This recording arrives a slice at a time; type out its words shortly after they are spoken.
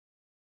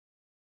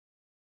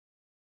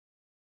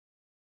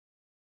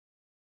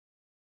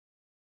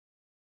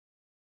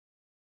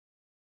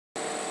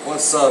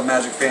What's up,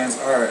 Magic fans?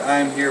 Alright,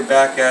 I'm here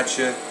back at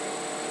you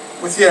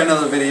with yet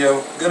another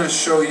video. Gonna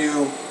show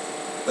you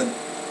the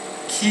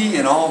key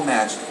in all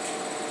magic.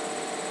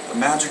 The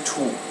magic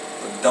tool,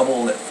 the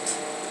double lift.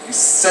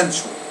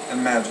 Essential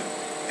in magic.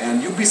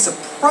 And you'll be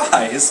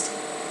surprised,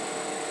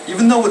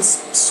 even though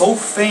it's so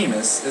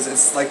famous,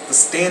 it's like the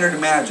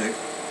standard magic,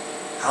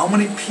 how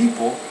many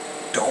people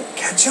don't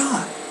catch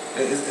on.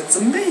 It's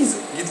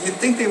amazing. You'd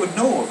think they would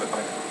know of it by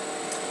now.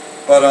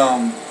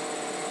 But,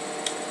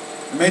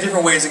 many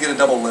different ways to get a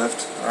double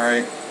lift,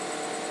 alright?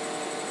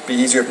 Be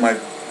easier if my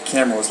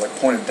camera was like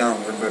pointed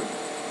downward, but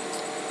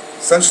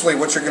essentially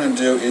what you're going to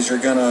do is you're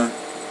going to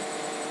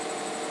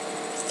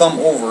thumb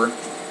over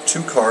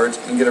 2 cards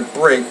and get a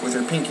break with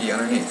your pinky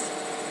underneath.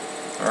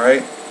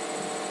 Alright?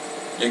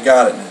 You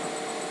got it now.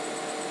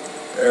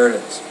 There it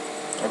is.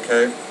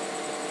 Okay?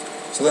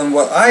 So then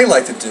what I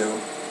like to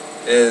do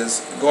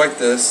is go like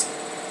this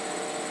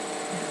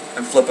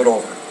and flip it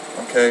over.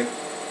 Okay?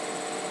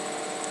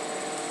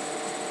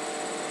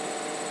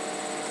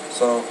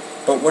 So,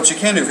 but what you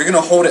can do, if you're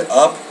going to hold it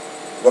up,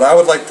 what I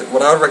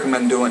would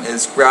recommend doing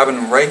is grabbing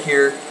them right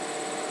here,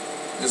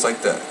 just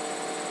like that.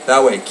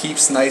 That way it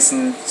keeps nice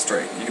and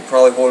straight. You could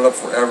probably hold it up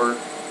forever.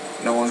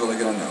 No one's really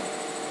going to know.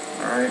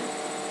 Alright?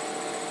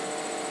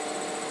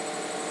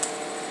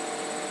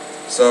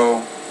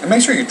 So, and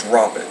make sure you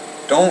drop it.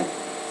 Don't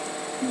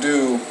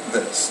do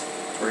this,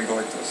 where you go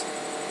like this.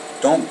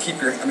 Don't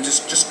keep your,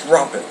 just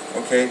drop it,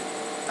 okay?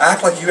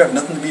 Act like you have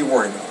nothing to be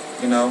worried about,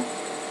 you know?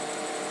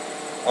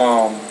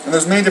 And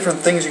there's many different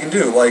things you can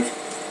do, like,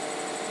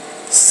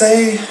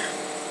 say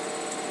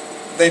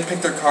they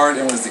picked their card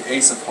and it was the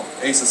ace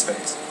of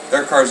spades.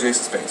 Their card's the ace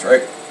of spades,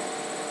 right?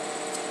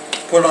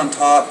 Put it on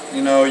top,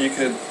 you know, you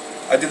could,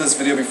 I did this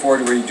video before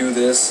where you do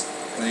this,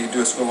 and then you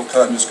do a swivel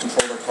cut and just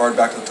control the card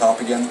back to the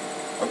top again.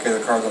 Okay, the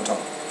card's on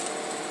top.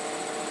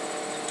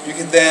 You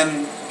can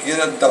then get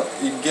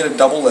a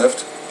double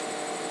lift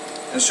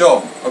and show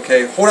them.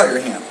 Okay, hold out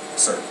your hand,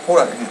 sir. Hold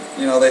out your hand.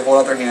 You know, they hold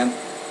out their hand,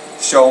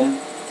 show them.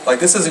 Like,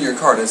 this isn't your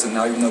card, is it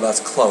now? Even though that's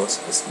close,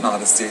 it's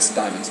not. It's the ace of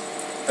diamonds.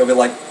 They'll be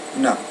like,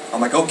 no.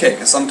 I'm like, okay,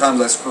 because sometimes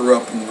I screw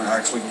up and I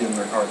actually give them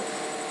their card.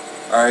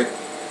 All right,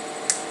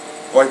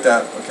 go like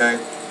that.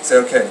 Okay, say,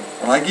 okay.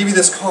 When I give you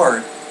this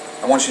card,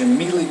 I want you to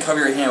immediately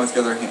cover your hand with the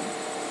other hand.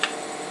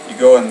 You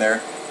go in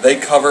there. They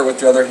cover it with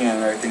the other hand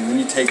and everything. Then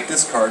you take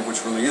this card,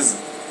 which really is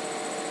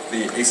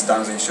the ace of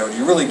diamonds that you showed.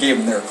 You really gave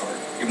them their card,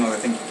 even though they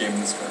think you gave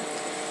them this card.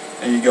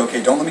 And you go,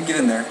 okay, don't let me get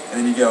in there. And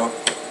then you go,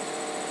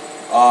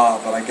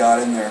 but I got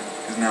in there,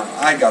 because now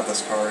I got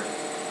this card,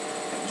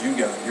 and you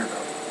got your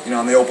card. You know,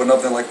 and they open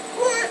up, they're like,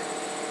 what?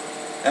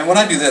 And when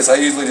I do this, I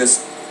usually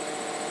just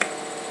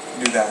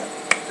do that,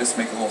 just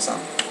make a little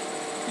sound,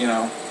 you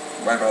know,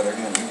 right by their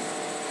hand.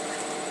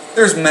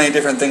 There's many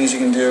different things you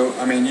can do.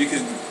 I mean, you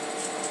could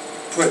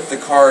put the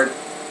card,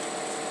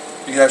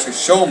 you could actually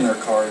show them their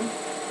card,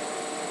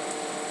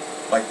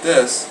 like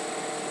this,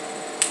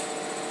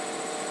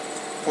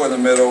 put it in the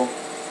middle,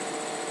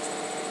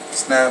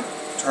 snap,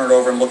 turn it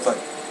over and look like,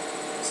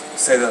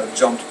 say that it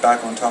jumped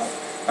back on top.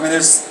 I mean,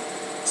 there's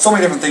so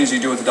many different things you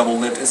do with the double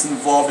lift. It's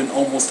involved in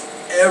almost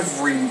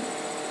every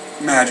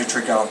magic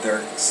trick out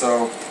there.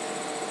 So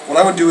what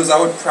I would do is I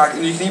would practice,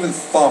 and you can even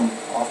thumb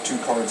off 2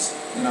 cards,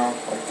 you know,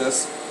 like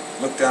this.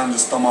 Look down,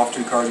 just thumb off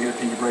 2 cards, you get a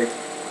pinky break.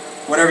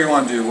 Whatever you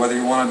want to do, whether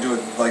you want to do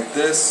it like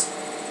this,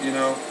 you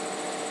know,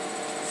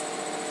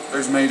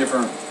 there's many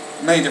different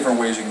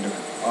ways you can do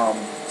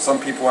it. Some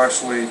people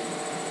actually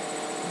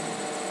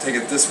take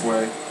it this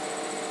way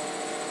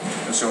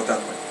and show it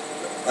that way.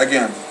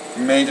 Again,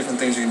 many different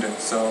things you can do.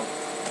 So,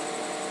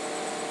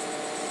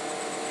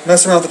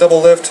 mess around with the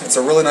double lift. It's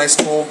a really nice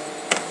tool.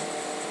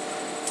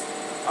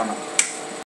 I'm out.